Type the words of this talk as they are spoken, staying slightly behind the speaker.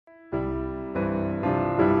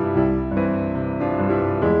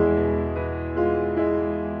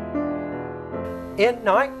In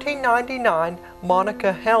 1999,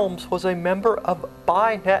 Monica Helms was a member of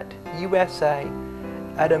BiNet USA.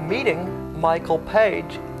 At a meeting, Michael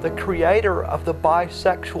Page, the creator of the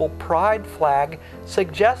bisexual pride flag,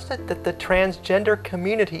 suggested that the transgender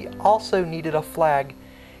community also needed a flag.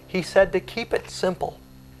 He said to keep it simple.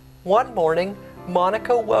 One morning,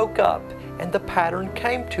 Monica woke up and the pattern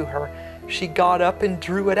came to her. She got up and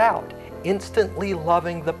drew it out, instantly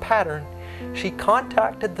loving the pattern. She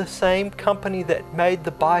contacted the same company that made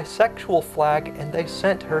the bisexual flag and they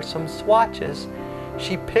sent her some swatches.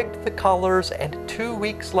 She picked the colors and 2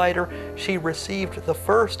 weeks later she received the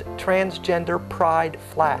first transgender pride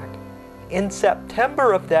flag. In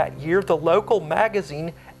September of that year, the local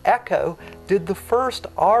magazine Echo did the first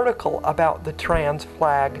article about the trans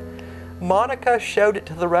flag. Monica showed it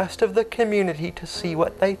to the rest of the community to see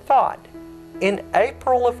what they thought. In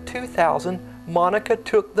April of 2000, Monica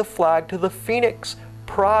took the flag to the Phoenix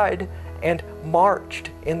Pride and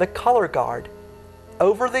marched in the color guard.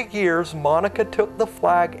 Over the years, Monica took the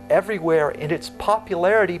flag everywhere and its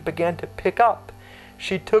popularity began to pick up.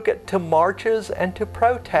 She took it to marches and to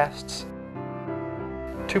protests,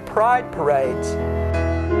 to pride parades,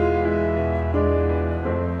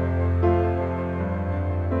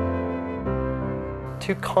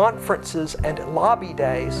 to conferences and lobby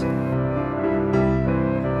days.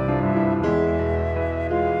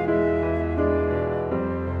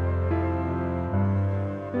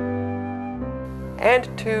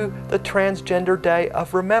 And to the Transgender Day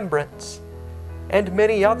of Remembrance, and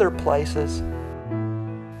many other places.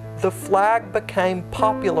 The flag became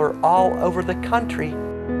popular all over the country.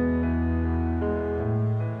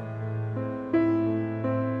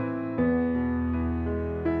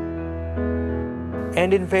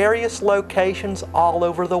 And in various locations all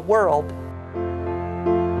over the world.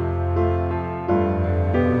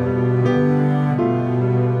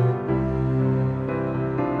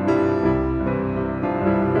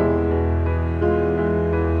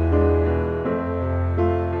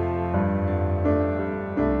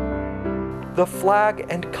 The flag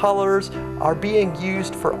and colors are being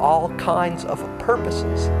used for all kinds of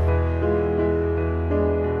purposes.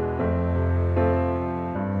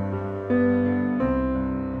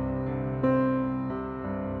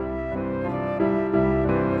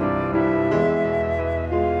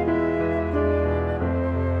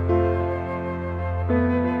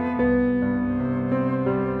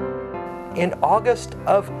 In August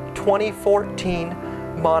of 2014,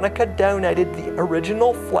 Monica donated the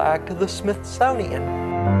original flag to the Smithsonian.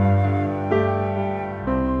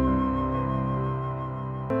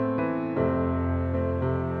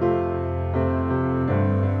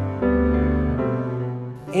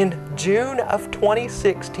 In June of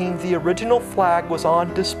 2016, the original flag was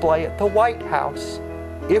on display at the White House.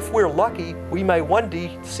 If we're lucky, we may one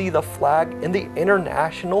day see the flag in the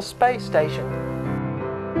International Space Station.